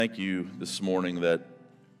Thank you this morning that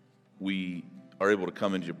we are able to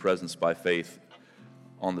come into your presence by faith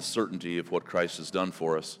on the certainty of what Christ has done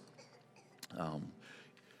for us.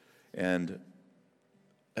 And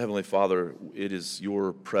Heavenly Father, it is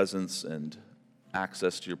your presence and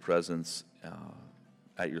access to your presence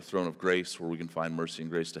at your throne of grace where we can find mercy and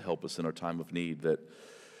grace to help us in our time of need.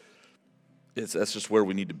 That's just where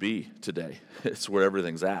we need to be today. It's where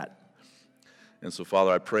everything's at. And so, Father,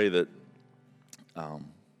 I pray that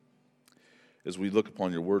as we look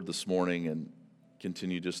upon your word this morning and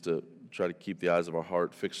continue just to try to keep the eyes of our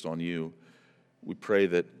heart fixed on you, we pray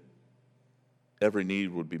that every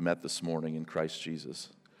need would be met this morning in Christ Jesus.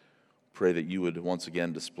 Pray that you would once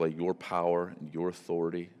again display your power and your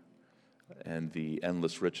authority and the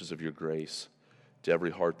endless riches of your grace to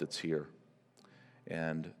every heart that's here,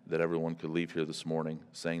 and that everyone could leave here this morning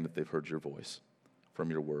saying that they've heard your voice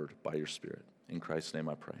from your word by your Spirit. In Christ's name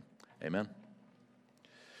I pray. Amen.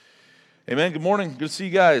 Amen. Good morning. Good to see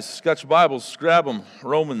you guys. Got your Bibles. Grab them.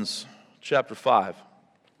 Romans chapter 5.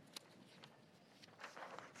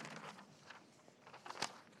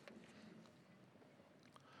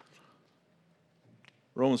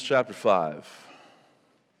 Romans chapter 5.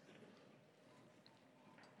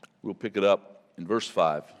 We'll pick it up in verse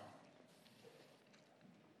 5.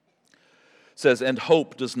 It says, "And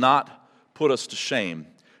hope does not put us to shame,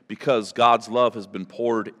 because God's love has been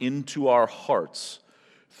poured into our hearts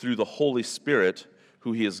through the Holy Spirit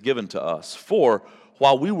who he has given to us. For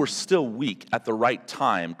while we were still weak, at the right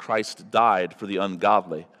time Christ died for the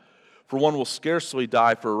ungodly. For one will scarcely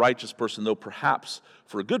die for a righteous person, though perhaps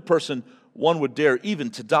for a good person one would dare even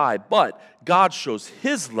to die. But God shows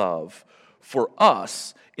his love for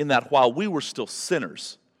us in that while we were still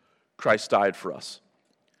sinners, Christ died for us.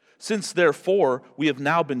 Since therefore we have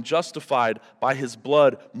now been justified by his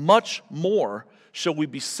blood, much more shall we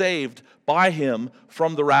be saved by him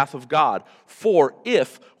from the wrath of God. For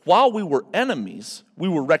if, while we were enemies, we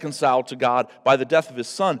were reconciled to God by the death of his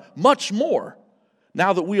Son, much more,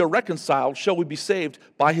 now that we are reconciled, shall we be saved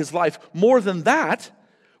by his life. More than that,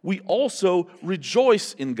 we also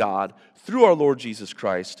rejoice in God through our Lord Jesus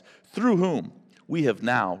Christ, through whom we have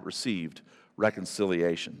now received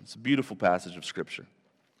reconciliation." It's a beautiful passage of Scripture.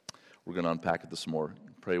 We're going to unpack it this morning.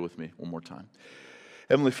 Pray with me one more time.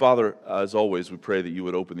 Heavenly Father, as always, we pray that you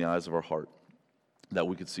would open the eyes of our heart, that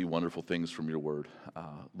we could see wonderful things from your word.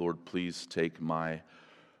 Lord, please take my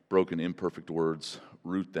broken, imperfect words,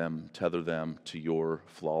 root them, tether them to your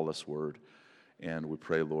flawless word. And we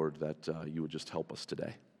pray, Lord, that you would just help us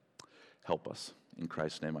today. Help us. In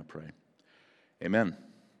Christ's name I pray. Amen.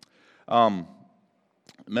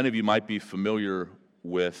 Many of you might be familiar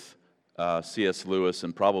with C.S. Lewis,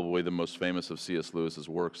 and probably the most famous of C.S. Lewis's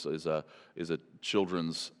works is a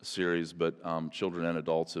children's series, but children and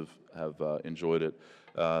adults have enjoyed it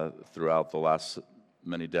throughout the last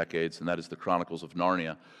many decades, and that is the Chronicles of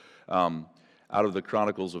Narnia. Out of the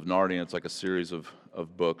Chronicles of Narnia, it's like a series of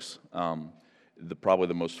books. Probably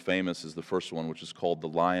the most famous is the first one, which is called The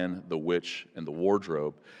Lion, the Witch, and the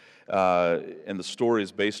Wardrobe. And the story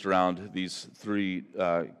is based around these three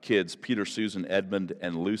kids, Peter, Susan, Edmund,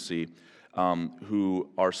 and Lucy, who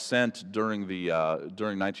are sent during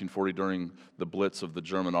 1940, during the Blitz of the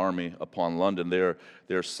German army upon London.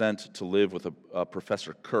 They're sent to live with a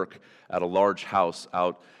Professor Kirk at a large house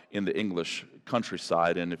out in the English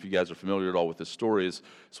countryside. And if you guys are familiar at all with this story, so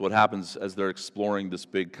what happens as they're exploring this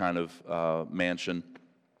big kind of mansion,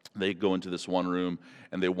 they go into this one room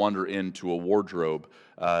and they wander into a wardrobe,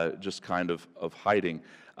 just kind of hiding.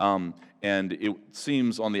 And it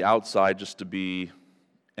seems on the outside just to be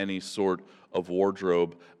any sort of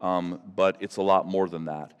wardrobe, but it's a lot more than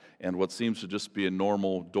that. And what seems to just be a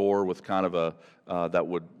normal door with kind of that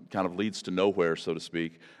would kind of leads to nowhere, so to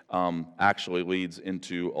speak, actually leads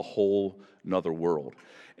into a whole nother world.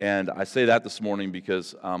 And I say that this morning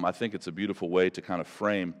because I think it's a beautiful way to kind of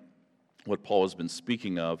frame what Paul has been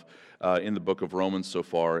speaking of in the book of Romans so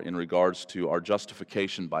far in regards to our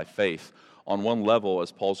justification by faith. On one level,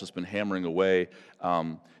 as Paul's just been hammering away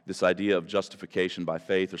this idea of justification by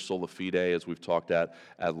faith, or sola fide, as we've talked at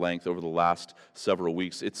length over the last several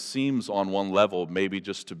weeks, it seems on one level maybe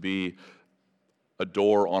just to be a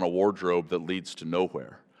door on a wardrobe that leads to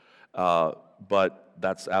nowhere. But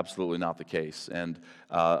that's absolutely not the case. And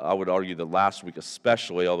I would argue that last week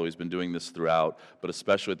especially, although he's been doing this throughout, but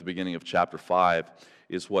especially at the beginning of chapter 5,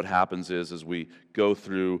 is what happens is as we go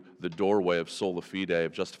through the doorway of sola fide,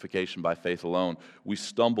 of justification by faith alone, we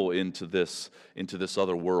stumble into this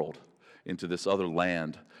other world, into this other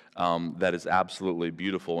land that is absolutely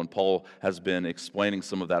beautiful. And Paul has been explaining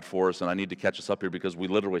some of that for us, and I need to catch us up here because we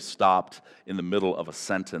literally stopped in the middle of a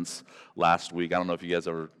sentence last week. I don't know if you guys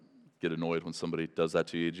ever get annoyed when somebody does that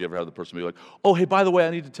to you. Did you ever have the person be like, oh, hey, by the way, I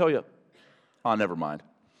need to tell you. Oh, never mind.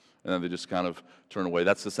 And then they just kind of turn away.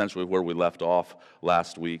 That's essentially where we left off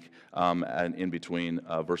last week, and in between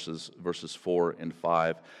verses 4 and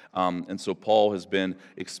 5. And so Paul has been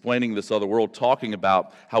explaining this other world, talking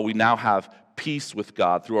about how we now have peace with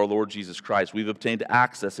God through our Lord Jesus Christ. We've obtained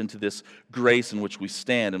access into this grace in which we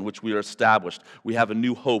stand, in which we are established. We have a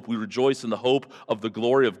new hope. We rejoice in the hope of the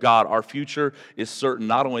glory of God. Our future is certain.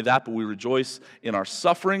 Not only that, but we rejoice in our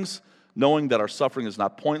sufferings, knowing that our suffering is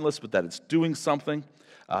not pointless, but that it's doing something.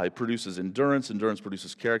 It produces endurance, endurance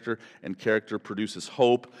produces character, and character produces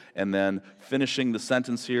hope. And then finishing the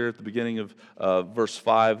sentence here at the beginning of verse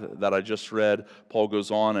 5 that I just read, Paul goes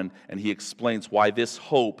on and he explains why this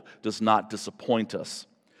hope does not disappoint us.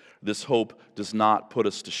 This hope does not put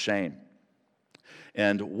us to shame.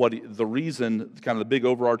 And what the reason, kind of the big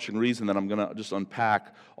overarching reason that I'm going to just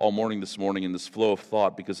unpack all morning this morning in this flow of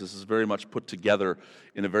thought, because this is very much put together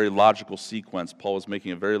in a very logical sequence. Paul is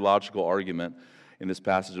making a very logical argument in this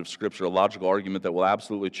passage of Scripture, a logical argument that will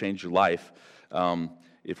absolutely change your life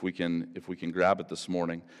if we can grab it this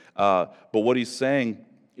morning. But what he's saying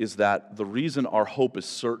is that the reason our hope is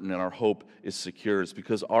certain and our hope is secure is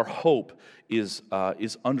because our hope is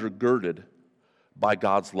undergirded by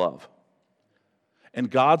God's love. And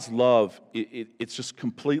God's love, it's just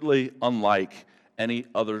completely unlike any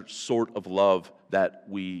other sort of love that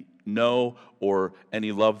we know or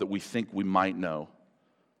any love that we think we might know.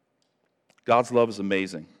 God's love is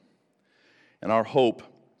amazing. And our hope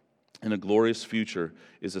in a glorious future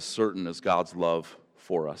is as certain as God's love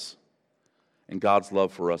for us. And God's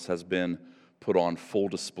love for us has been put on full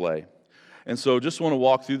display. And so just want to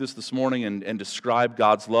walk through this morning and describe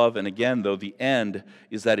God's love. And again, though, the end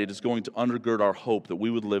is that it is going to undergird our hope, that we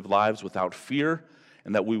would live lives without fear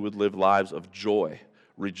and that we would live lives of joy,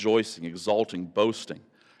 rejoicing, exalting, boasting,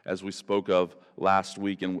 as we spoke of last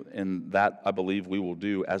week. And that, I believe, we will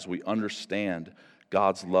do as we understand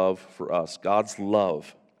God's love for us. God's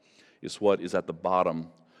love is what is at the bottom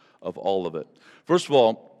of all of it. First of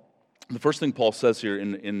all, the first thing Paul says here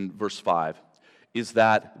in verse 5 is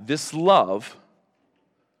that this love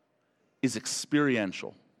is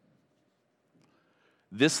experiential.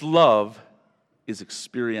 This love is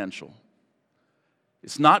experiential.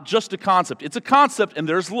 It's not just a concept. It's a concept, and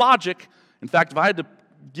there's logic. In fact, if I had to,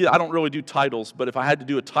 I don't really do titles, but if I had to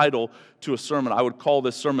do a title to a sermon, I would call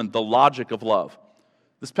this sermon The Logic of Love.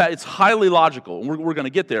 It's highly logical, and we're going to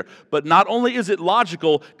get there. But not only is it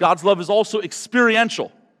logical, God's love is also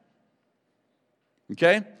experiential.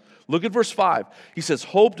 Okay? Look at verse 5. He says,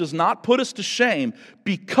 hope does not put us to shame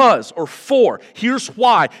because, or for. Here's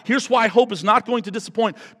why. Here's why hope is not going to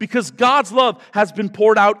disappoint. Because God's love has been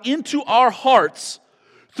poured out into our hearts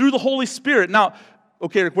through the Holy Spirit. Now,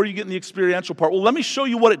 okay, Erik, where are you getting the experiential part? Well, let me show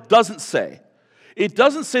you what it doesn't say. It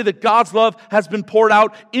doesn't say that God's love has been poured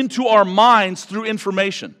out into our minds through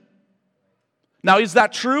information. Now, is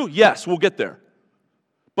that true? Yes, we'll get there.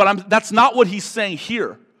 But that's not what he's saying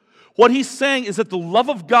here. What he's saying is that the love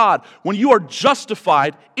of God, when you are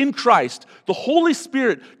justified in Christ, the Holy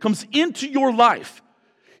Spirit comes into your life.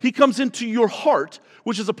 He comes into your heart,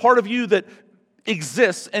 which is a part of you that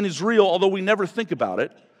exists and is real, although we never think about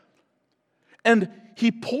it. And he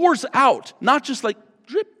pours out, not just like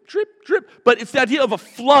drip, drip, drip, but it's the idea of a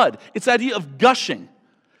flood. It's the idea of gushing.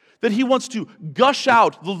 That he wants to gush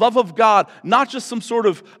out the love of God, not just some sort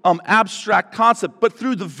of abstract concept, but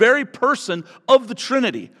through the very person of the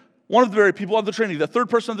Trinity. One of the very people of the Trinity, the third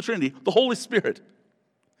person of the Trinity, the Holy Spirit,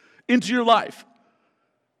 into your life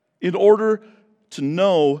in order to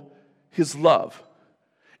know his love.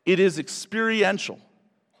 It is experiential.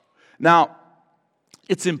 Now,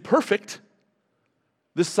 it's imperfect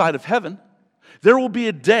this side of heaven. There will be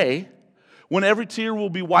a day when every tear will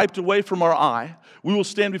be wiped away from our eye. We will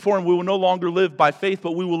stand before him. We will no longer live by faith,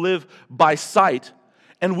 but we will live by sight.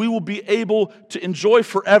 And we will be able to enjoy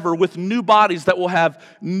forever with new bodies that will have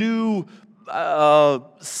new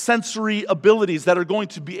sensory abilities that are going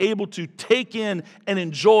to be able to take in and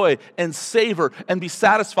enjoy and savor and be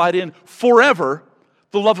satisfied in forever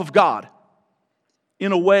the love of God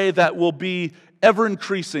in a way that will be ever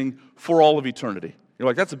increasing for all of eternity. You're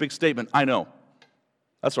like, that's a big statement. I know.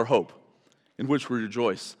 That's our hope in which we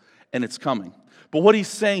rejoice, and it's coming. But what he's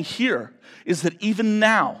saying here is that even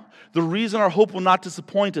now, the reason our hope will not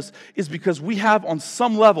disappoint us is because we have on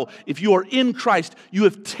some level, if you are in Christ, you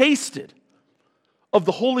have tasted of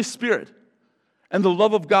the Holy Spirit, and the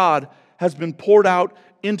love of God has been poured out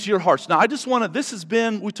into your hearts. Now, I just want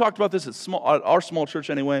to, we talked about this at our small church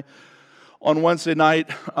anyway, on Wednesday night,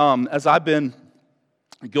 as I've been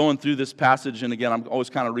going through this passage, and again, I'm always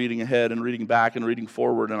kind of reading ahead and reading back and reading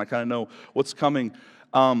forward, and I kind of know what's coming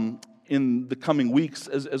in the coming weeks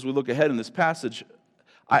as we look ahead in this passage.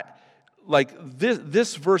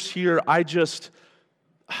 This verse here, we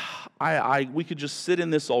could just sit in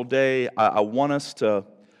this all day. I want us to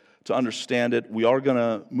understand it. We are going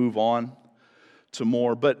to move on to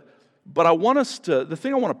more, but I want us to, the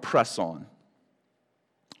thing I want to press on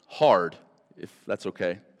hard, if that's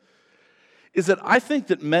okay, is that I think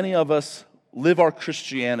that many of us live our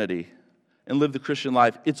Christianity and live the Christian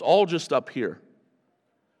life. It's all just up here.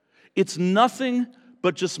 It's nothing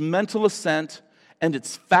but just mental assent, and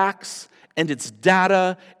it's facts, and it's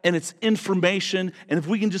data, and it's information, and if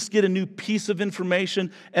we can just get a new piece of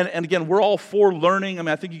information, and again, we're all for learning. I mean,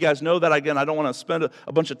 I think you guys know that. Again, I don't want to spend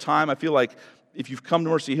a bunch of time. I feel like if you've come to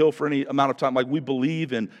Mercy Hill for any amount of time, like we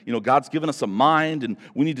believe in, God's given us a mind, and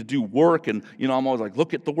we need to do work, and, I'm always like,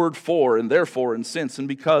 look at the word for, and therefore, and since, and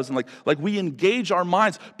because, and like we engage our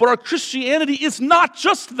minds, but our Christianity is not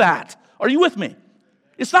just that. Are you with me?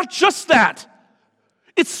 It's not just that.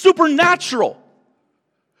 It's supernatural.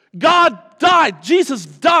 God died, Jesus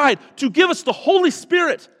died to give us the Holy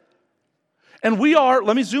Spirit. And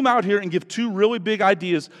let me zoom out here and give two really big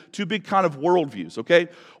ideas, two big kind of worldviews, okay?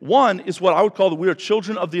 One is what I would call we are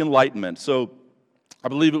children of the Enlightenment. So I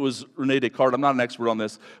believe it was Rene Descartes. I'm not an expert on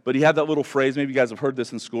this, but he had that little phrase. Maybe you guys have heard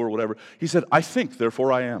this in school or whatever. He said, I think,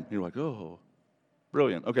 therefore I am. And you're like, oh,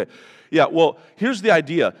 brilliant. Okay. Yeah, well, here's the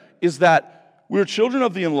idea, is that we're children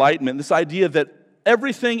of the Enlightenment, this idea that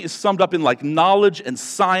everything is summed up in like knowledge and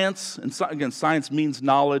science, and again, science means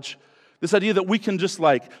knowledge. This idea that we can just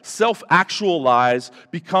like self-actualize,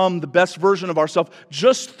 become the best version of ourselves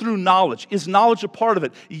just through knowledge. Is knowledge a part of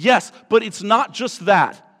it? Yes, but it's not just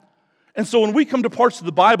that. And so when we come to parts of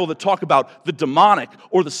the Bible that talk about the demonic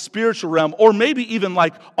or the spiritual realm, or maybe even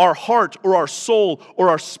like our heart or our soul or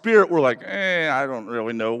our spirit, we're like, I don't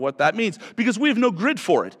really know what that means, because we have no grid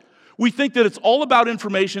for it. We think that it's all about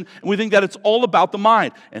information, and we think that it's all about the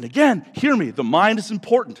mind. And again, hear me, the mind is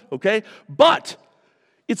important, okay? But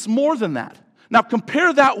it's more than that. Now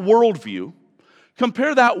compare that worldview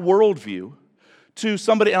to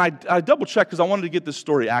somebody, and I double-checked because I wanted to get this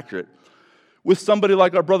story accurate, with somebody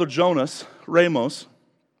like our brother Jonas Ramos,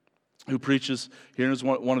 who preaches here and is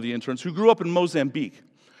one of the interns, who grew up in Mozambique.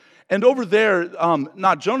 And over there,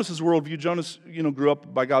 not Jonas's worldview, Jonas grew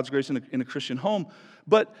up by God's grace in a Christian home,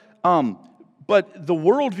 but the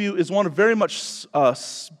worldview is one of very much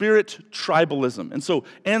spirit tribalism. And so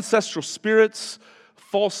ancestral spirits,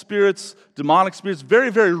 false spirits, demonic spirits,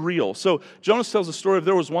 very, very real. So Jonas tells a story of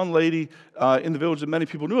there was one lady in the village that many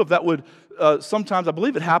people knew of that would sometimes, I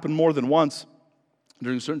believe it happened more than once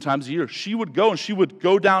during certain times of the year, she would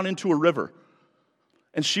go down into a river.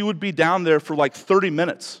 And she would be down there for like 30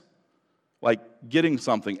 minutes, like getting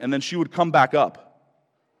something. And then she would come back up,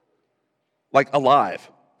 like alive.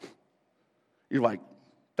 You're like,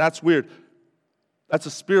 that's weird. That's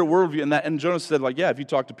a spirit worldview. And Jonas said, like, yeah, if you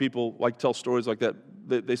talk to people, like tell stories like that,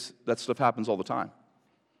 that stuff happens all the time.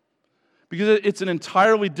 Because it's an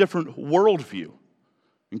entirely different worldview,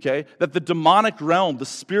 okay? That the demonic realm, the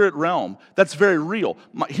spirit realm, that's very real.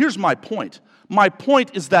 Here's my point. My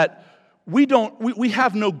point is that we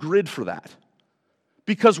have no grid for that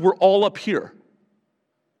because we're all up here.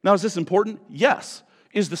 Now, is this important? Yes.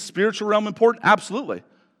 Is the spiritual realm important? Absolutely.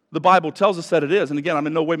 The Bible tells us that it is. And again, I'm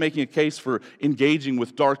in no way making a case for engaging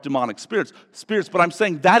with dark demonic spirits, but I'm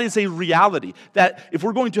saying that is a reality. That if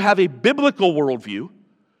we're going to have a biblical worldview,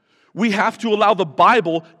 we have to allow the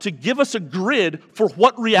Bible to give us a grid for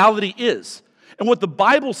what reality is. And what the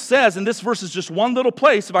Bible says, and this verse is just one little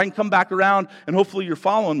place, if I can come back around, and hopefully you're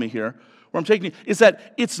following me here, where I'm taking you, is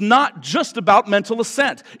that it's not just about mental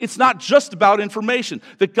assent. It's not just about information.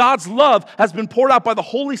 That God's love has been poured out by the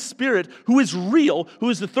Holy Spirit, who is real, who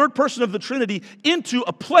is the third person of the Trinity, into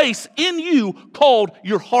a place in you called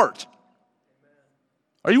your heart.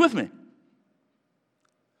 Are you with me?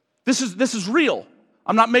 This is real.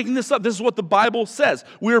 I'm not making this up. This is what the Bible says.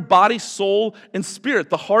 We are body, soul, and spirit.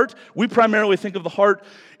 The heart, we primarily think of the heart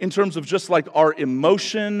in terms of just like our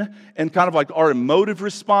emotion and kind of like our emotive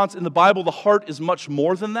response. In the Bible, the heart is much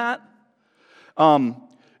more than that.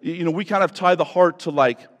 We kind of tie the heart to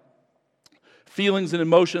like feelings and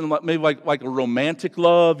emotion, maybe like a romantic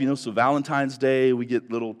love. So Valentine's Day, we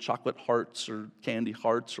get little chocolate hearts or candy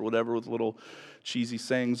hearts or whatever with little cheesy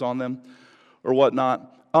sayings on them or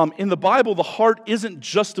whatnot. In the Bible, the heart isn't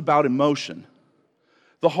just about emotion.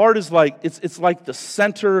 The heart is like, it's like the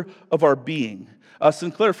center of our being.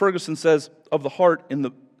 Sinclair Ferguson says of the heart,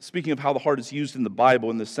 speaking of how the heart is used in the Bible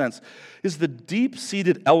in this sense, is the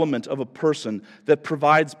deep-seated element of a person that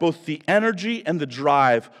provides both the energy and the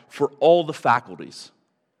drive for all the faculties.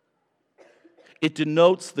 It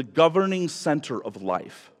denotes the governing center of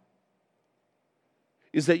life.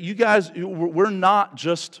 Is that you guys, we're not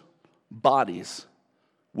just bodies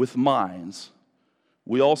with minds.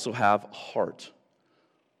 We also have a heart,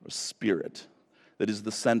 or spirit, that is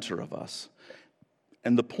the center of us.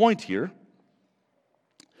 And the point here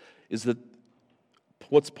is that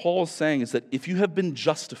what Paul is saying is that if you have been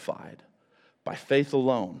justified by faith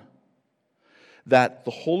alone, that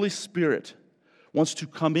the Holy Spirit wants to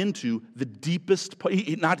come into the deepest,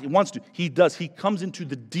 he does, he comes into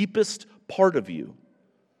the deepest part of you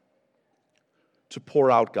to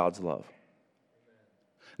pour out God's love.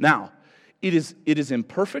 Now, it is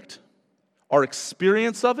imperfect. Our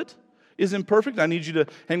experience of it is imperfect. I need you to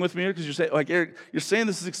hang with me here because you're saying, like, Eric, you're saying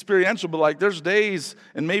this is experiential, but like there's days,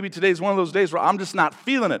 and maybe today's one of those days where I'm just not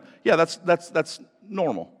feeling it. Yeah, that's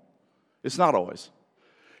normal. It's not always.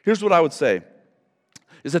 Here's what I would say,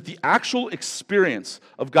 is that the actual experience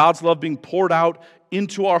of God's love being poured out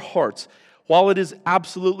into our hearts, while it is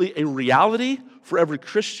absolutely a reality for every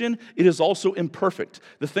Christian, it is also imperfect.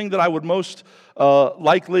 The thing that I would most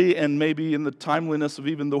likely, and maybe in the timeliness of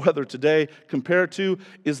even the weather today, compare it to,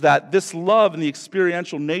 is that this love and the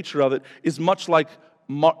experiential nature of it is much like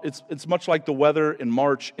it's much like the weather in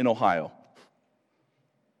March in Ohio.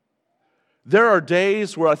 There are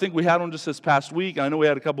days where I think we had one just this past week, and I know we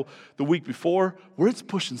had a couple the week before, where it's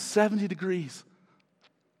pushing 70 degrees.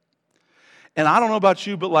 And I don't know about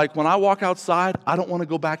you, but like when I walk outside, I don't want to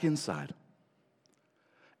go back inside.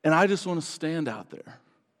 And I just want to stand out there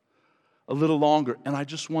a little longer, and I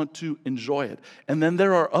just want to enjoy it. And then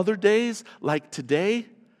there are other days, like today,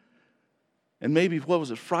 and maybe,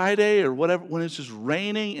 Friday or whatever, when it's just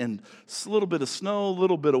raining and a little bit of snow, a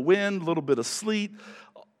little bit of wind, a little bit of sleet,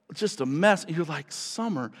 just a mess. And you're like,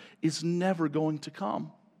 summer is never going to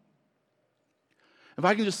come. If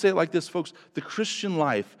I can just say it like this, folks, the Christian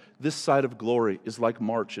life this side of glory is like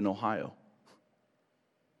March in Ohio.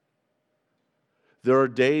 There are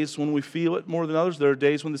days when we feel it more than others. There are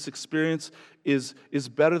days when this experience is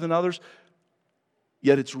better than others,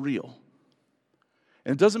 yet it's real.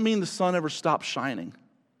 And it doesn't mean the sun ever stops shining.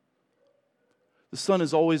 The sun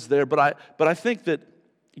is always there, but I think that,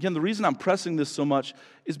 again, the reason I'm pressing this so much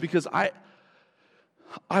is because I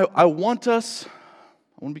want us,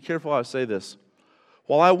 I want to be careful how I say this,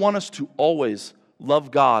 while I want us to always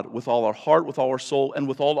love God with all our heart, with all our soul, and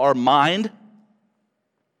with all our mind,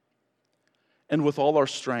 and with all our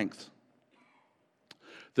strength.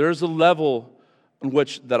 There's a level in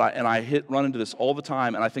which I run into this all the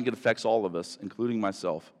time, and I think it affects all of us, including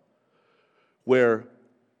myself, where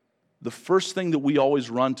the first thing that we always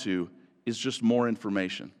run to is just more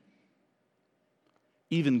information.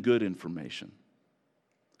 Even good information.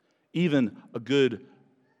 Even a good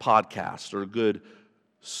podcast or a good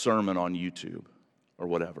sermon on YouTube or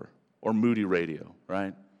whatever, or Moody Radio,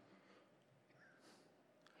 right?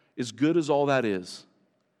 As good as all that is,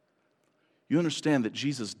 you understand that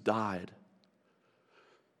Jesus died.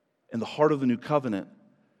 And the heart of the new covenant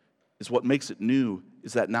is what makes it new,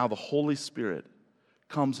 is that now the Holy Spirit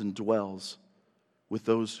comes and dwells with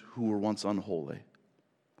those who were once unholy.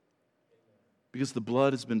 Because the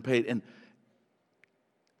blood has been paid. And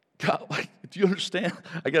God, like, do you understand?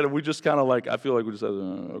 We just kind of like, I feel like we just said,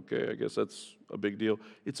 okay, I guess that's a big deal.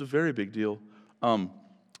 It's a very big deal.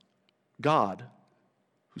 God,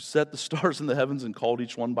 who set the stars in the heavens and called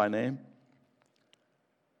each one by name,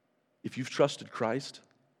 if you've trusted Christ,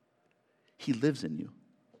 He lives in you.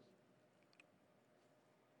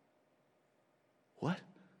 What?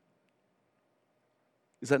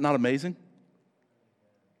 Is that not amazing?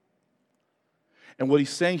 And what He's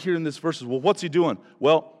saying here in this verse is, well, what's He doing?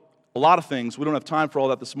 Well, a lot of things. We don't have time for all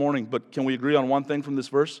that this morning, but can we agree on one thing from this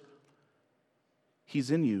verse? He's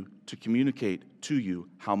in you to communicate to you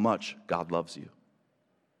how much God loves you.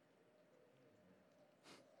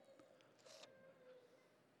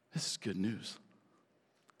 This is good news.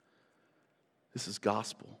 This is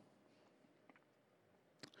gospel.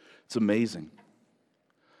 It's amazing.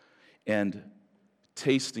 And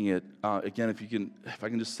tasting it, again, if I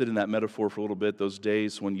can just sit in that metaphor for a little bit, those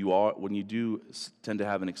days when you do tend to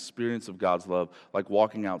have an experience of God's love, like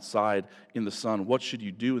walking outside in the sun, what should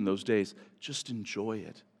you do in those days? Just enjoy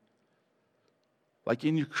it. Like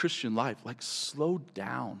in your Christian life, like slow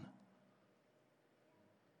down.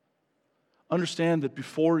 Understand that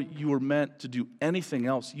before you were meant to do anything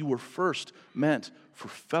else, you were first meant for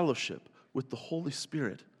fellowship with the Holy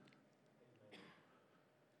Spirit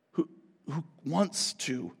who wants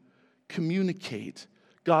to communicate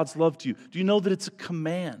God's love to you. Do you know that it's a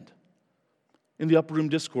command in the upper room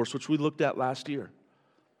discourse, which we looked at last year?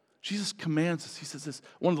 Jesus commands us. He says this.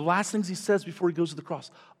 One of the last things he says before he goes to the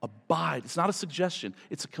cross, abide. It's not a suggestion,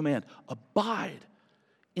 it's a command. Abide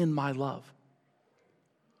in my love.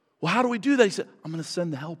 Well, how do we do that? He said, I'm going to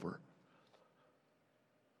send the helper.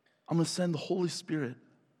 I'm going to send the Holy Spirit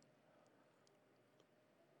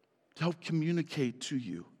to help communicate to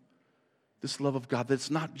you this love of God, that it's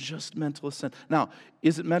not just mental assent. Now,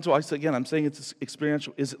 is it mental? I'm saying it's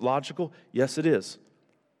experiential. Is it logical? Yes, it is.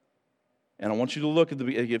 And I want you to look at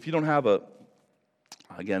if you don't have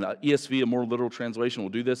ESV, a more literal translation, will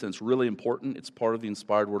do this, and it's really important. It's part of the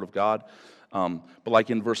inspired Word of God. But like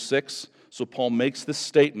in verse 6, so Paul makes this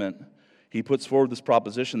statement. He puts forward this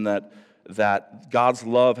proposition that God's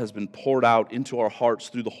love has been poured out into our hearts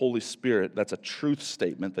through the Holy Spirit. That's a truth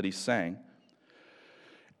statement that he's saying.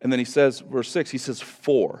 And then he says, verse 6, he says,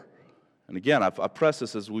 for. And again, I've pressed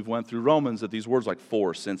this as we've went through Romans, that these words like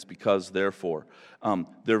for, since, because, therefore,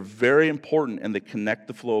 they're very important and they connect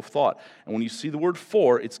the flow of thought. And when you see the word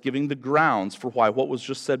for, it's giving the grounds for why what was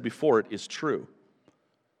just said before it is true.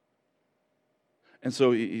 And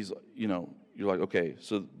so he's, you're like, okay,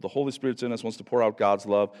 so the Holy Spirit's in us, wants to pour out God's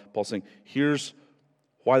love. Paul's saying, here's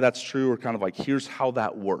why that's true, or kind of like, here's how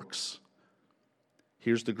that works.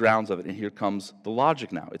 Here's the grounds of it, and here comes the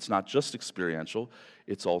logic now. It's not just experiential,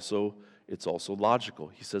 it's also logical.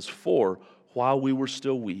 He says, for while we were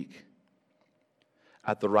still weak,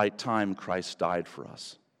 at the right time Christ died for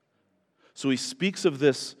us. So he speaks of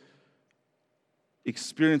this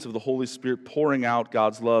experience of the Holy Spirit pouring out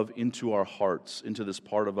God's love into our hearts, into this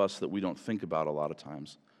part of us that we don't think about a lot of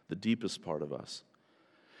times, the deepest part of us.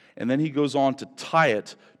 And then he goes on to tie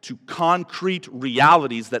it to concrete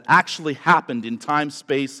realities that actually happened in time,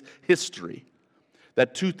 space, history.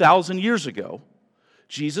 That 2,000 years ago,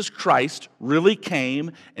 Jesus Christ really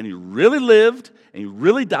came, and he really lived, and he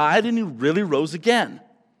really died, and he really rose again.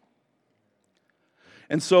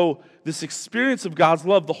 And so this experience of God's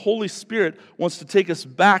love, the Holy Spirit wants to take us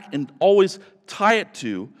back and always tie it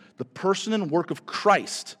to the person and work of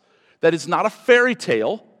Christ. That is not a fairy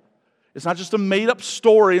tale. It's not just a made-up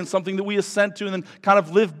story and something that we assent to and then kind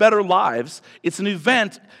of live better lives. It's an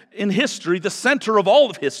event in history, the center of all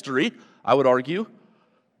of history, I would argue,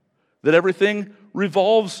 that everything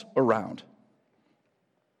revolves around.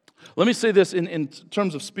 Let me say this in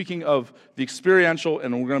terms of speaking of the experiential,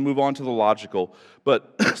 and we're going to move on to the logical,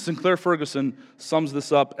 but Sinclair Ferguson sums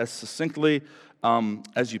this up as succinctly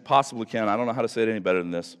as you possibly can. I don't know how to say it any better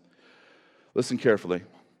than this. Listen carefully.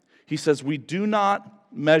 He says, we do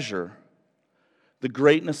not measure the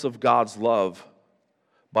greatness of God's love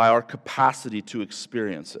by our capacity to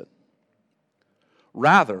experience it.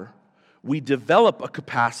 Rather, we develop a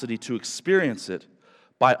capacity to experience it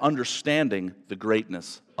by understanding the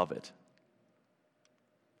greatness of it.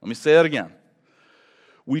 Let me say that again.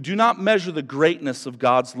 We do not measure the greatness of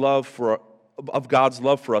God's love for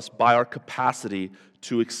us by our capacity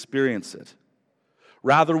to experience it.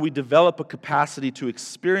 Rather, we develop a capacity to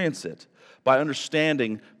experience it by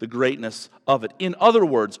understanding the greatness of it. In other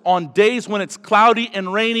words, on days when it's cloudy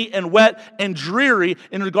and rainy and wet and dreary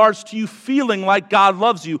in regards to you feeling like God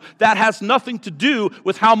loves you, that has nothing to do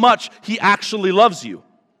with how much He actually loves you.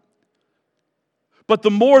 But the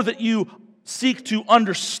more that you seek to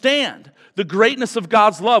understand the greatness of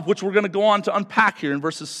God's love, which we're going to go on to unpack here in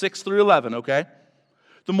verses 6 through 11, okay?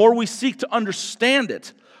 The more we seek to understand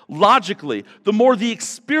it logically, the more the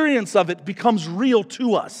experience of it becomes real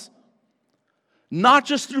to us. Not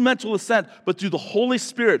just through mental assent, but through the Holy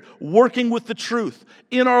Spirit working with the truth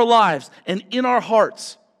in our lives and in our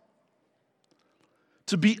hearts.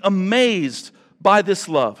 To be amazed by this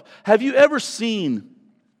love. Have you ever seen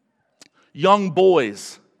young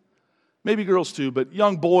boys, maybe girls too, but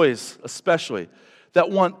young boys especially, that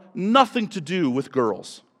want nothing to do with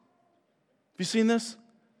girls? Have you seen this?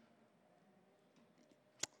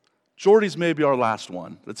 Jordy's maybe our last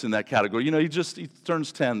one that's in that category. You know, he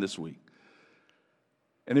turns 10 this week.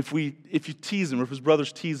 And if you tease him, or if his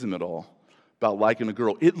brothers tease him at all about liking a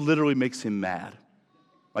girl, it literally makes him mad.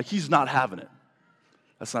 Like he's not having it.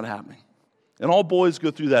 That's not happening. And all boys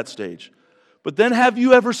go through that stage. But then have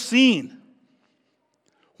you ever seen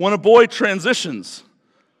when a boy transitions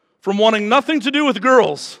from wanting nothing to do with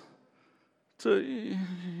girls to,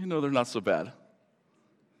 they're not so bad? Have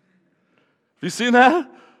you seen that?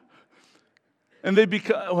 And they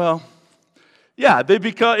become,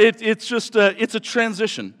 it's a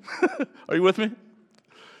transition. Are you with me? You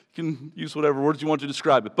can use whatever words you want to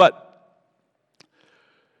describe it. But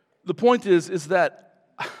the point is that,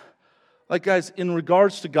 like, guys, in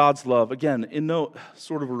regards to God's love, again, in no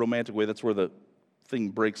sort of a romantic way, that's where the thing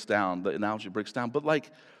breaks down, the analogy breaks down, but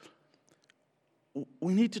like,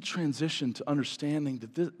 we need to transition to understanding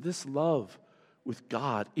that this love with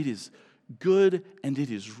God, it is good and it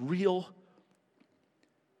is real,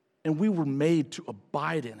 and we were made to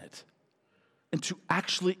abide in it and to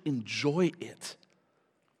actually enjoy it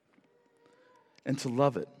and to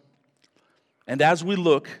love it. And as we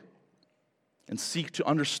look and seek to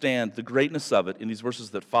understand the greatness of it in these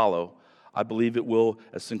verses that follow, I believe it will,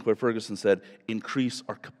 as Sinclair Ferguson said, increase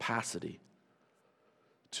our capacity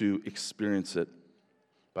to experience it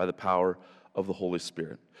by the power of the Holy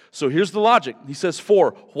Spirit. So here's the logic. He says,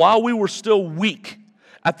 "For while we were still weak,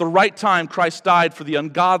 at the right time Christ died for the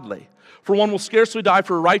ungodly. For one will scarcely die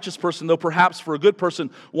for a righteous person, though perhaps for a good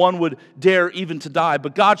person one would dare even to die.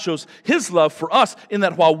 But God shows His love for us in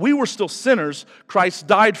that while we were still sinners, Christ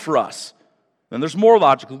died for us." Then there's more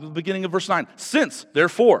logic. Look at the beginning of verse 9. "Since,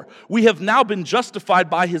 therefore, we have now been justified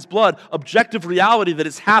by His blood," objective reality that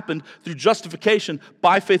has happened through justification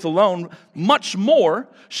by faith alone, "much more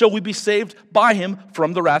shall we be saved by Him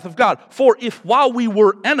from the wrath of God. For if while we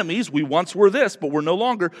were enemies," we once were this, but we're no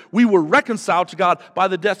longer, "we were reconciled to God by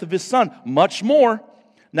the death of His Son, much more,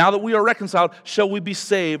 now that we are reconciled, shall we be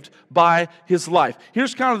saved by His life."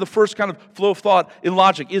 Here's kind of the first kind of flow of thought in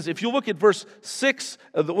logic is if you look at verse 6,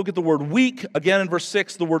 look at the word weak. Again in verse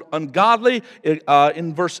 6, the word ungodly.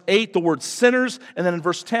 In verse 8, the word sinners. And then in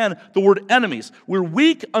verse 10, the word enemies. We're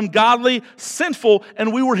weak, ungodly, sinful,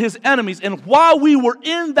 and we were His enemies. And while we were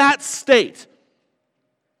in that state,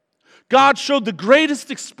 God showed the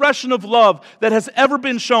greatest expression of love that has ever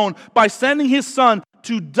been shown by sending His Son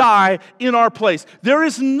to die in our place. There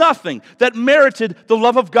is nothing that merited the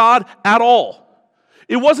love of God at all.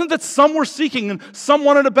 It wasn't that some were seeking and some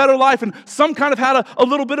wanted a better life and some kind of had a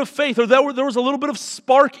little bit of faith or there was a little bit of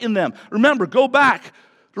spark in them. Remember, go back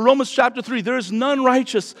to Romans chapter 3. There is none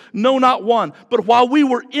righteous, no, not one. But while we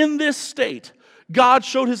were in this state, God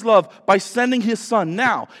showed His love by sending His Son.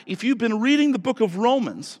 Now, if you've been reading the book of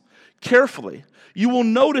Romans carefully, you will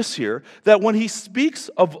notice here that when he speaks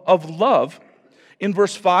of love, in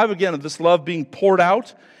verse 5, again, of this love being poured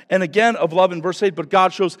out, and again of love in verse 8, but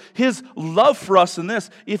God shows His love for us in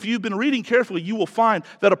this. If you've been reading carefully, you will find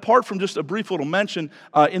that apart from just a brief little mention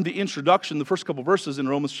in the introduction, the first couple verses in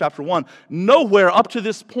Romans chapter 1, nowhere up to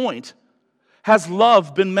this point has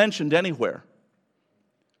love been mentioned anywhere.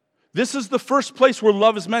 This is the first place where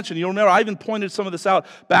love is mentioned. You remember, I even pointed some of this out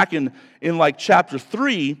back in like chapter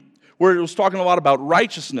 3, where it was talking a lot about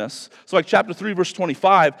righteousness. So like chapter 3, verse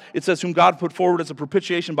 25, it says, "Whom God put forward as a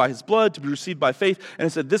propitiation by His blood to be received by faith." And it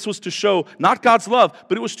said this was to show not God's love,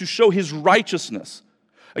 but it was to show His righteousness.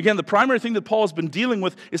 Again, the primary thing that Paul has been dealing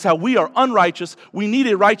with is how we are unrighteous. We need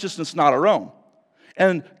a righteousness not our own.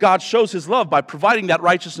 And God shows His love by providing that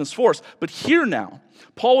righteousness for us. But here now,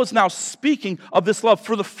 Paul is now speaking of this love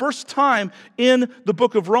for the first time in the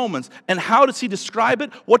book of Romans. And how does he describe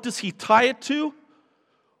it? What does he tie it to?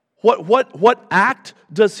 What act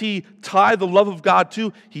does he tie the love of God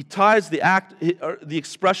to? He ties the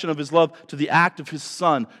expression of His love to the act of His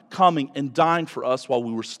Son coming and dying for us while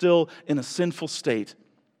we were still in a sinful state.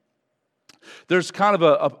 There's kind of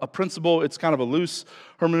a principle, it's kind of a loose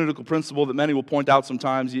hermeneutical principle that many will point out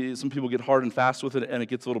sometimes. Some people get hard and fast with it, and it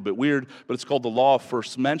gets a little bit weird, but it's called the law of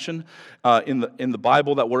first mention in the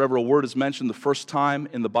Bible, that wherever a word is mentioned the first time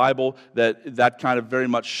in the Bible, that kind of very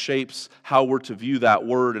much shapes how we're to view that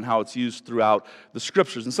word and how it's used throughout the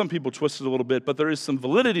Scriptures. And some people twist it a little bit, but there is some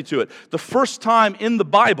validity to it. The first time in the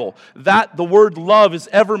Bible that the word love is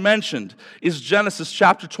ever mentioned is Genesis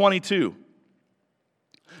chapter 22.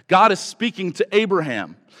 God is speaking to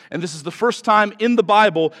Abraham. And this is the first time in the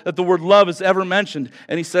Bible that the word love is ever mentioned.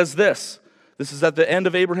 And he says this. This is at the end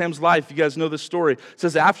of Abraham's life. You guys know this story. It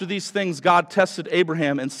says, "After these things, God tested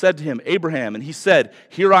Abraham and said to him, 'Abraham,' and he said,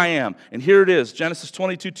 'Here I am.' And here it is, Genesis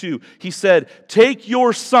 22:2. He said, 'Take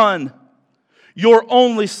your son, your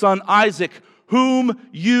only son, Isaac, whom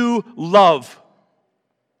you love,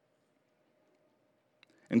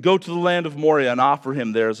 and go to the land of Moriah and offer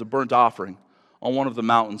him there as a burnt offering on one of the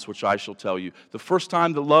mountains which I shall tell you.'" The first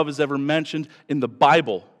time that love is ever mentioned in the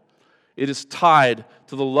Bible, it is tied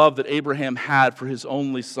to the love that Abraham had for his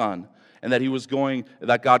only son, and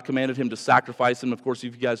that God commanded him to sacrifice him. Of course,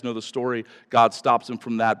 if you guys know the story, God stops him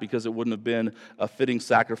from that because it wouldn't have been a fitting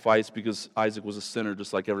sacrifice because Isaac was a sinner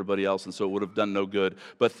just like everybody else, and so it would have done no good.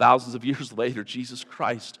 But thousands of years later, Jesus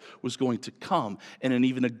Christ was going to come, and in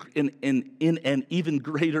an even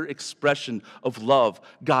greater expression of love,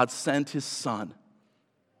 God sent His Son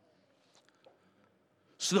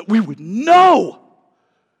so that we would know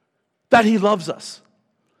that he loves us.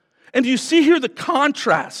 And do you see here the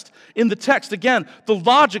contrast in the text? Again, the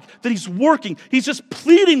logic that he's working. He's just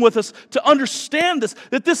pleading with us to understand this,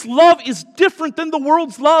 that this love is different than the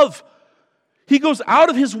world's love. He goes out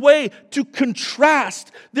of his way to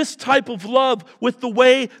contrast this type of love with the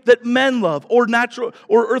way that men love or natural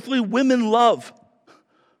or earthly women love.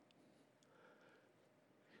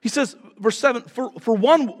 He says, verse 7, for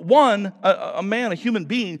a man, a human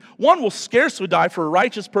being, one will scarcely die for a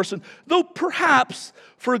righteous person, though perhaps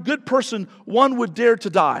for a good person, one would dare to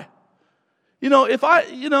die.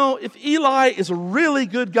 If Eli is a really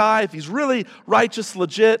good guy, if he's really righteous,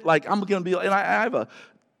 legit, like I'm going to be, and I have a,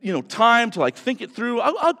 time to like think it through.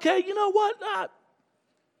 Okay, you know what?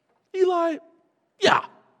 Eli, yeah,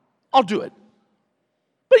 I'll do it.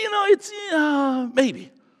 But it's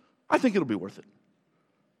maybe. I think it'll be worth it.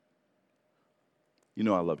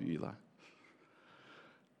 I love you, Eli.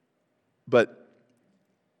 But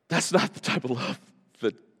that's not the type of love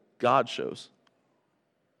that God shows.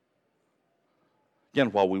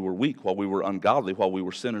 Again, while we were weak, while we were ungodly, while we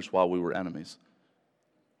were sinners, while we were enemies.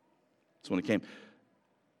 That's when it came.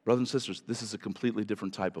 Brothers and sisters, this is a completely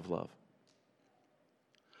different type of love.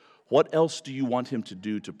 What else do you want him to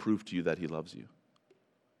do to prove to you that he loves you?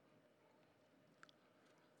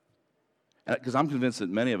 Because I'm convinced that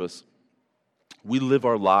many of us, we live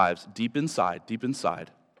our lives deep inside.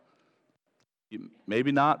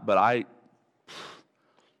 Maybe not, but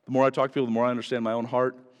the more I talk to people, the more I understand my own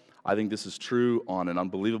heart. I think this is true on an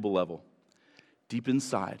unbelievable level. Deep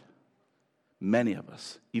inside, many of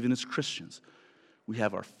us, even as Christians, we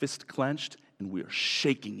have our fist clenched and we are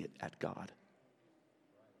shaking it at God.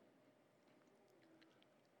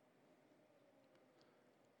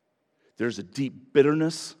 There's a deep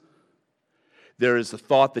bitterness. There is the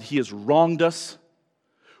thought that he has wronged us.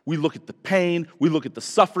 We look at the pain, we look at the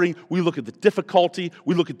suffering, we look at the difficulty,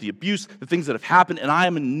 we look at the abuse, the things that have happened, and I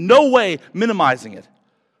am in no way minimizing it.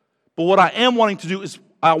 But what I am wanting to do is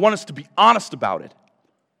I want us to be honest about it.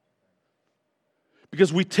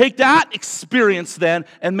 Because we take that experience then,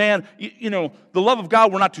 and man, the love of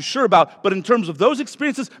God we're not too sure about, but in terms of those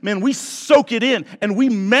experiences, man, we soak it in and we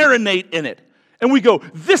marinate in it. And we go,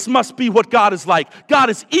 this must be what God is like. God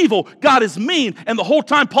is evil. God is mean. And the whole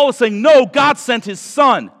time Paul is saying, no, God sent his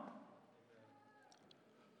son.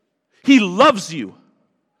 He loves you.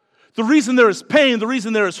 The reason there is pain, the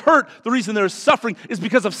reason there is hurt, the reason there is suffering is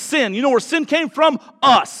because of sin. You know where sin came from?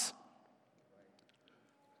 Us.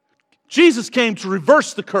 Jesus came to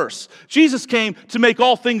reverse the curse. Jesus came to make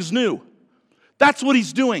all things new. That's what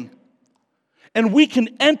he's doing. And we can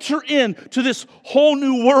enter into this whole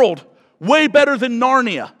new world way better than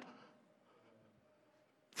Narnia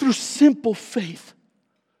through simple faith.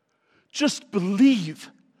 Just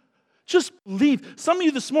believe. Just believe. Some of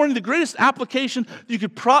you this morning, the greatest application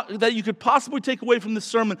that you could possibly take away from this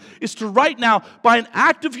sermon is to right now, by an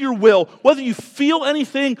act of your will, whether you feel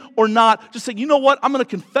anything or not, just say, you know what? I'm going to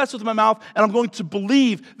confess with my mouth and I'm going to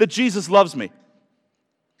believe that Jesus loves me.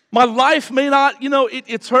 My life may not,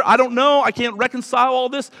 it's hurt. I don't know. I can't reconcile all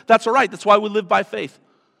this. That's all right. That's why we live by faith.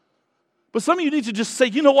 But some of you need to just say,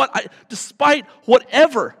 you know what? Despite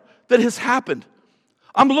whatever that has happened,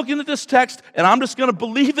 I'm looking at this text and I'm just going to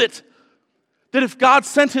believe it. That if God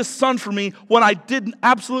sent his son for me when I did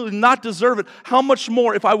absolutely not deserve it, how much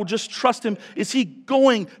more, if I will just trust him, is he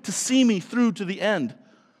going to see me through to the end?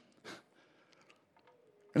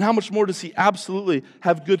 And how much more does he absolutely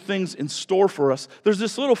have good things in store for us? There's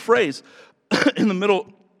this little phrase in the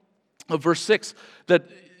middle of verse 6 that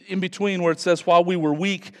in between where it says, while we were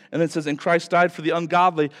weak, and then it says, and Christ died for the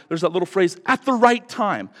ungodly, there's that little phrase, at the right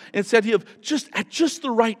time. And it's the idea of at just the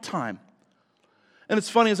right time. And it's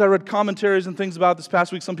funny, as I read commentaries and things about this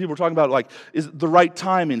past week, some people were talking about, is the right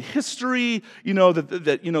time in history,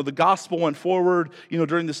 that the gospel went forward,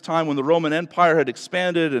 during this time when the Roman Empire had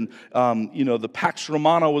expanded and, the Pax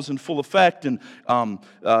Romana was in full effect and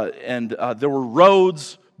there were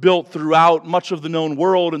roads built throughout much of the known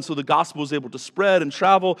world, and so the gospel was able to spread and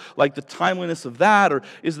travel, like the timeliness of that, or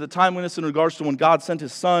is it the timeliness in regards to when God sent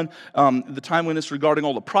his son, the timeliness regarding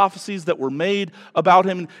all the prophecies that were made about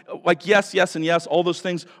him? Yes, and yes, all those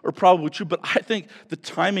things are probably true, but I think the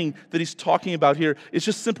timing that he's talking about here is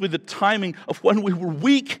just simply the timing of when we were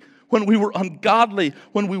weak, when we were ungodly,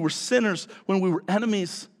 when we were sinners, when we were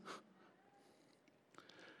enemies.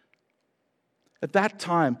 At that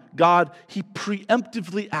time, God, he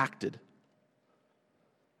preemptively acted.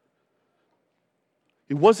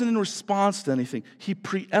 It wasn't in response to anything. He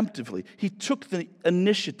took the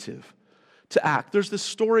initiative to act. There's this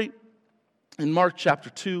story in Mark chapter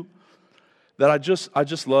 2 that I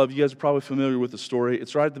just love. You guys are probably familiar with the story.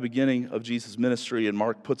 It's right at the beginning of Jesus' ministry, and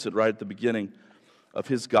Mark puts it right at the beginning of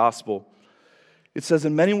his gospel. It says,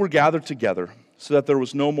 "And many were gathered together, so that there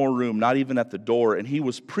was no more room, not even at the door, and he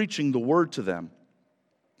was preaching the word to them.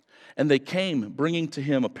 And they came, bringing to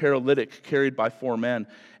him a paralytic carried by 4 men.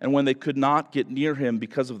 And when they could not get near him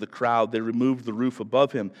because of the crowd, they removed the roof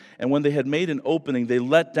above him. And when they had made an opening, they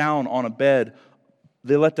let down on a bed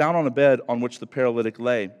on which the paralytic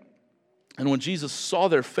lay. And when Jesus saw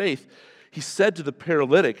their faith, he said to the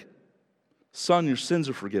paralytic, 'Son, your sins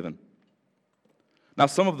are forgiven.' Now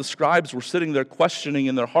some of the scribes were sitting there questioning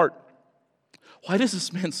in their heart, 'Why does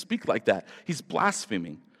this man speak like that? He's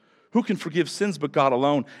blaspheming. Who can forgive sins but God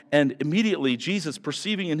alone?' And immediately Jesus,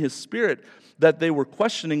 perceiving in his spirit that they were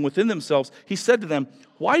questioning within themselves, he said to them,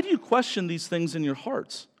 'Why do you question these things in your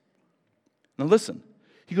hearts?' Now listen,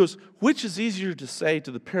 he goes, 'Which is easier to say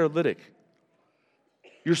to the paralytic,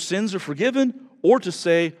 your sins are forgiven, or to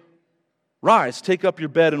say, rise, take up your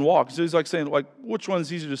bed and walk?'" So he's like saying, like, which one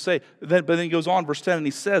is easier to say? But then he goes on, verse 10, and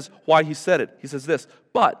he says why he said it. He says this,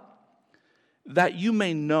 "But that you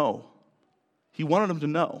may know," he wanted them to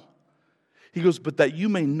know. He goes, "But that you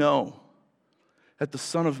may know that the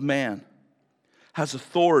Son of Man has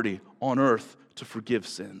authority on earth to forgive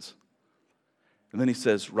sins." And then he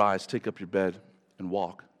says, "Rise, take up your bed and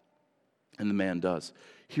walk." And the man does.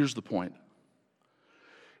 Here's the point,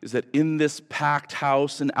 is that in this packed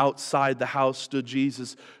house and outside the house stood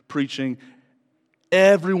Jesus preaching.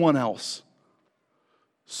 Everyone else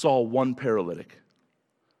saw one paralytic.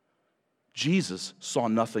 Jesus saw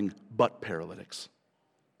nothing but paralytics.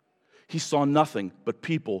 He saw nothing but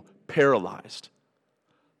people paralyzed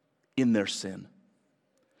in their sin.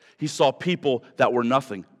 He saw people that were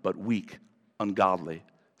nothing but weak, ungodly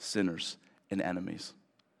sinners and enemies.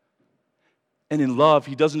 And in love,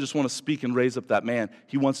 he doesn't just want to speak and raise up that man.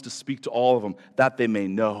 He wants to speak to all of them, that they may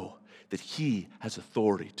know that he has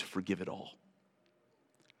authority to forgive it all.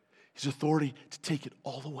 His authority to take it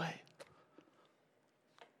all away.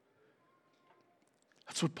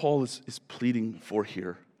 That's what Paul is pleading for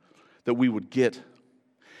here, that we would get.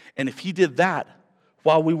 And if he did that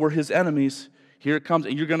while we were his enemies, here it comes.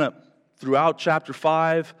 And you're going to, throughout chapter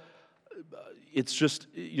 5, it's just,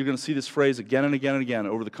 you're going to see this phrase again and again and again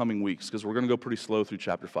over the coming weeks, because we're going to go pretty slow through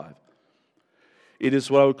chapter 5. It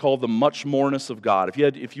is what I would call the much moreness of God.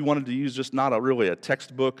 If you wanted to use just not really a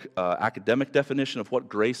textbook academic definition of what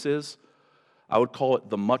grace is, I would call it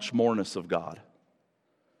the much moreness of God.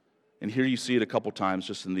 And here you see it a couple times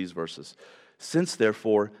just in these verses. "Since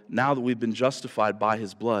therefore, now that we've been justified by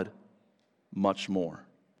his blood, much more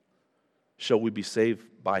shall we be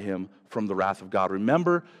saved by him from the wrath of God."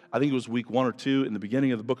 Remember, I think it was week 1 or 2 in the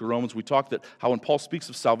beginning of the book of Romans, we talked that how when Paul speaks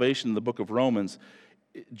of salvation in the book of Romans,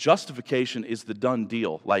 justification is the done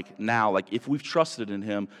deal. Like now, like if we've trusted in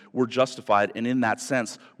him, we're justified, and in that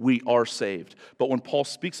sense, we are saved. But when Paul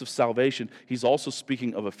speaks of salvation, he's also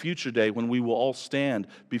speaking of a future day when we will all stand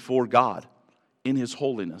before God in his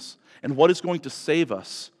holiness. And what is going to save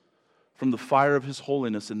us from the fire of his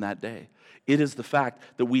holiness in that day? It is the fact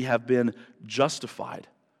that we have been justified,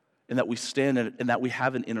 and that we stand in it, and that we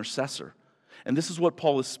have an intercessor. And this is what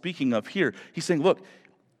Paul is speaking of here. He's saying, look,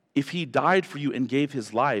 if he died for you and gave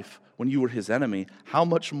his life when you were his enemy, how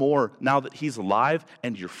much more now that he's alive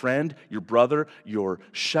and your friend, your brother, your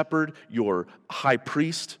shepherd, your high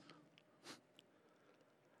priest,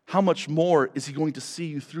 how much more is he going to see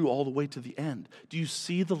you through all the way to the end? Do you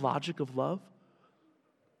see the logic of love?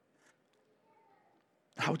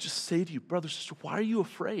 I would just say to you, brother, sister, why are you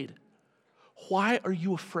afraid? Why are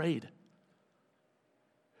you afraid?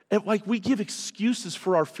 And like we give excuses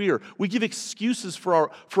for our fear. We give excuses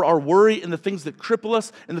for our worry and the things that cripple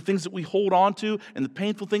us and the things that we hold on to and the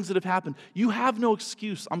painful things that have happened. You have no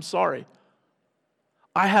excuse. I'm sorry.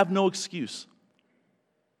 I have no excuse.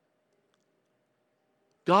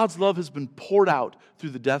 God's love has been poured out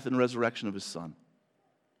through the death and resurrection of his Son.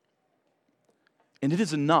 And it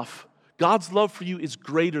is enough. God's love for you is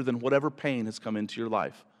greater than whatever pain has come into your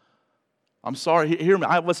life. I'm sorry, hear me.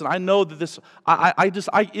 Listen, I know that this,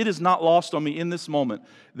 it is not lost on me in this moment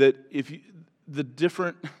that the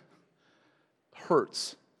different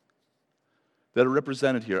hurts that are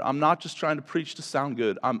represented here. I'm not just trying to preach to sound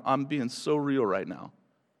good. I'm being so real right now.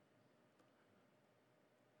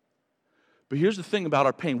 But here's the thing about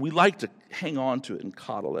our pain. We like to hang on to it and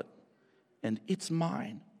coddle it. And it's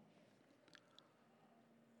mine.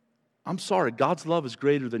 I'm sorry, God's love is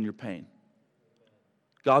greater than your pain.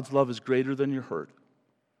 God's love is greater than your hurt.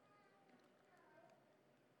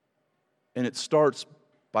 And it starts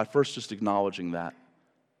by first just acknowledging that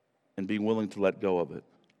and being willing to let go of it.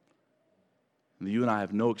 And you and I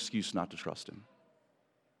have no excuse not to trust him.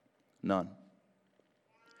 None.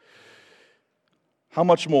 How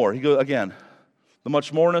much more? He goes again, the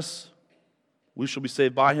much moreness, we shall be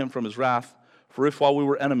saved by him from his wrath. For if while we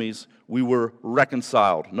were enemies, we were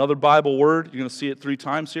reconciled. Another Bible word, you're going to see it 3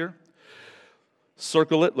 times here.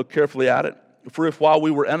 Circle it, look carefully at it. For if while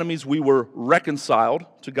we were enemies, we were reconciled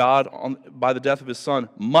to God by the death of his Son,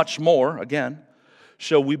 much more, again,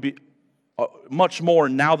 shall we be, much more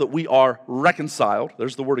now that we are reconciled,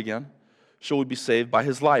 there's the word again, shall we be saved by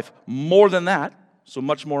his life. More than that, so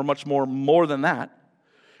much more than that,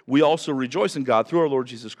 we also rejoice in God through our Lord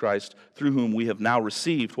Jesus Christ, through whom we have now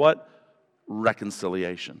received what?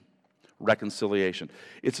 Reconciliation. Reconciliation.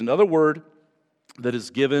 It's another word that is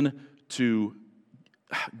given to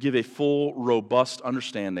give a full, robust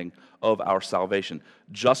understanding of our salvation.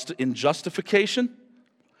 In justification,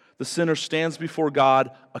 the sinner stands before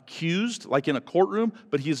God accused, like in a courtroom,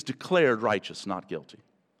 but he is declared righteous, not guilty.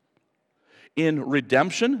 In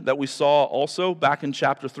redemption, that we saw also back in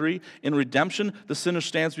chapter 3, in redemption, the sinner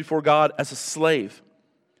stands before God as a slave,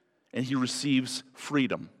 and he receives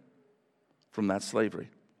freedom from that slavery.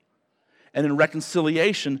 And in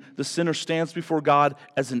reconciliation, the sinner stands before God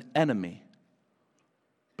as an enemy,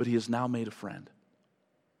 but he is now made a friend.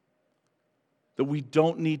 That we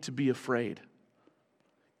don't need to be afraid,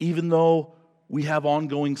 even though we have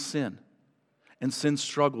ongoing sin and sin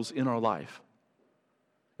struggles in our life.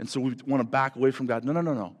 And so we want to back away from God.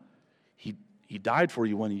 No. He died for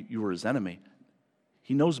you when you were his enemy.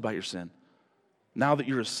 He knows about your sin. Now that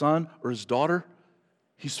you're his son or his daughter,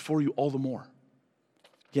 he's for you all the more.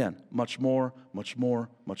 Again, much more, much more,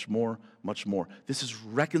 much more, much more. This is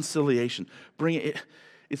reconciliation.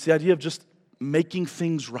 It's the idea of just making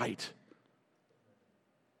things right.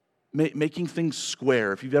 Making things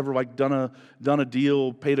square. If you've ever done a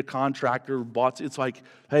deal, paid a contractor, bought, it's like,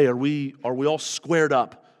 hey, are we all squared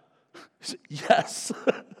up? Yes.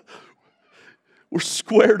 We're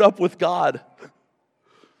squared up with God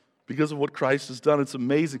because of what Christ has done. It's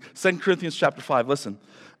amazing. 2 Corinthians chapter 5, listen.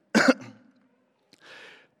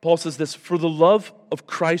 Paul says this, for the love of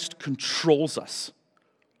Christ controls us.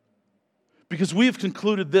 Because we have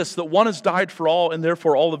concluded this, that one has died for all, and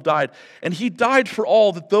therefore all have died. And he died for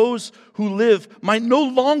all, that those who live might no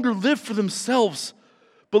longer live for themselves,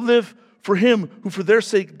 but live for him who for their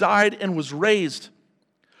sake died and was raised.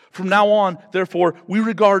 From now on, therefore, we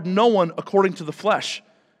regard no one according to the flesh.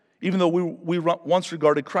 Even though we once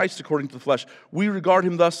regarded Christ according to the flesh, we regard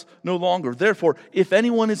him thus no longer. Therefore, if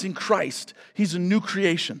anyone is in Christ, he's a new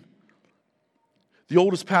creation. The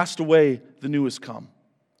old has passed away, the new has come.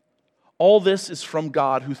 All this is from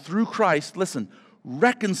God, who through Christ, listen,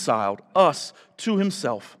 reconciled us to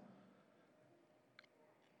himself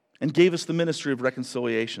and gave us the ministry of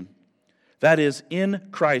reconciliation. That is, in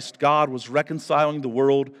Christ, God was reconciling the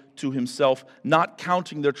world to himself, not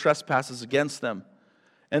counting their trespasses against them,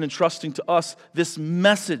 and entrusting to us this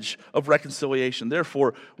message of reconciliation.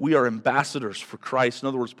 Therefore, we are ambassadors for Christ. In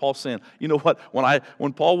other words, Paul's saying, you know what?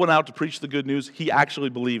 When Paul went out to preach the good news, he actually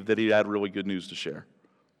believed that he had really good news to share.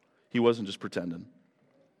 He wasn't just pretending.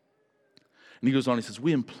 And he goes on, he says,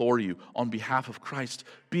 we implore you on behalf of Christ,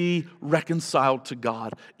 be reconciled to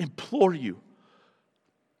God. Implore you.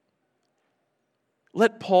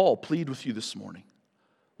 Let Paul plead with you this morning.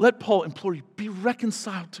 Let Paul implore you, be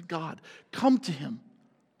reconciled to God. Come to him.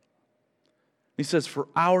 He says, for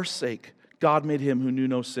our sake, God made him who knew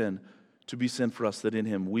no sin to be sin for us, that in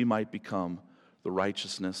him we might become the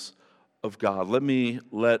righteousness of God.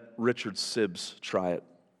 Let Richard Sibbs try it.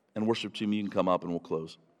 And worship team, you can come up and we'll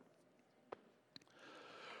close.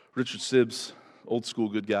 Richard Sibbs, old school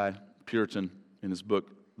good guy, Puritan, in his book,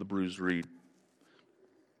 The Bruised Reed.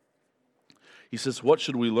 He says, what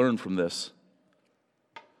should we learn from this?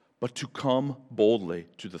 But to come boldly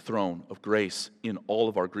to the throne of grace in all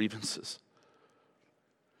of our grievances.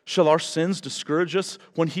 Shall our sins discourage us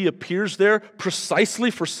when he appears there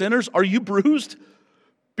precisely for sinners? Are you bruised?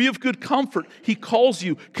 Be of good comfort. He calls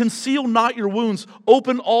you. Conceal not your wounds.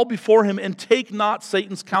 Open all before him and take not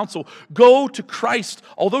Satan's counsel. Go to Christ,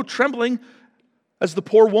 although trembling, as the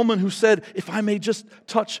poor woman who said, if I may just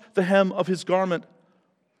touch the hem of his garment.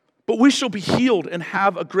 But we shall be healed and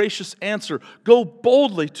have a gracious answer. Go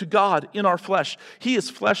boldly to God in our flesh. He is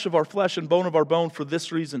flesh of our flesh and bone of our bone for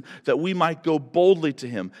this reason, that we might go boldly to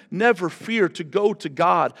him. Never fear to go to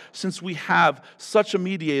God, since we have such a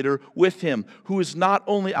mediator with him, who is not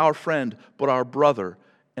only our friend, but our brother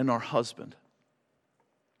and our husband.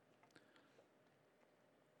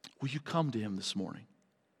 Will you come to him this morning?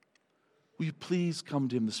 Will you please come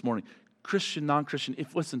to him this morning? Christian, non-Christian,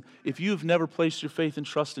 if you have never placed your faith and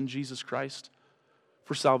trust in Jesus Christ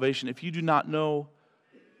for salvation, if you do not know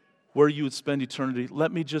where you would spend eternity,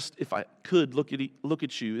 let me just, if I could, look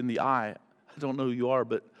at you in the eye. I don't know who you are,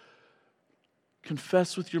 but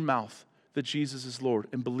confess with your mouth that Jesus is Lord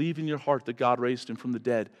and believe in your heart that God raised him from the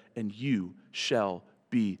dead, and you shall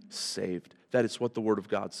be saved. That is what the Word of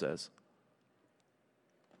God says.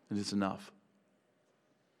 It is enough.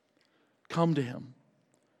 Come to him.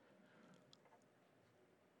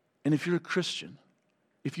 And if you're a Christian,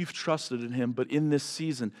 if you've trusted in him, but in this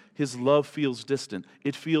season, his love feels distant,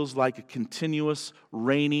 it feels like a continuous,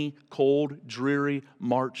 rainy, cold, dreary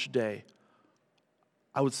March day,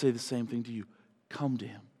 I would say the same thing to you. Come to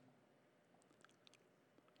him.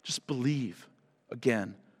 Just believe,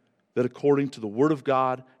 again, that according to the Word of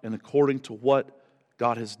God and according to what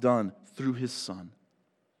God has done through his Son,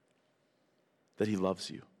 that he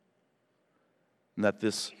loves you. And that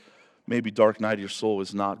this maybe dark night of your soul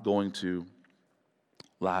is not going to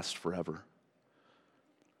last forever.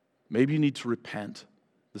 Maybe you need to repent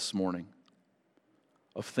this morning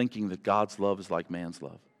of thinking that God's love is like man's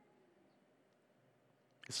love.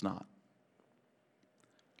 It's not.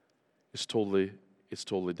 It's totally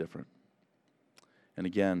different. And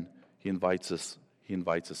again, he invites us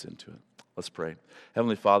into it. Let's pray.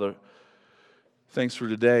 Heavenly Father, thanks for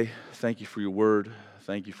today. Thank you for your word.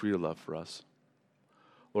 Thank you for your love for us.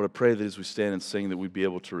 Lord, I pray that as we stand and sing that we'd be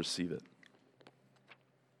able to receive it.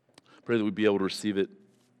 Pray that we'd be able to receive it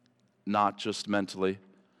not just mentally,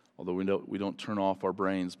 although we don't turn off our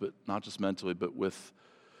brains, but not just mentally, but with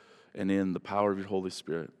and in the power of your Holy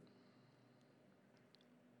Spirit.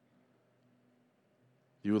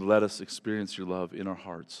 You would let us experience your love in our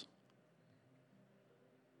hearts.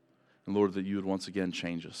 And Lord, that you would once again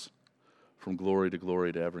change us from glory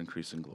to ever-increasing glory.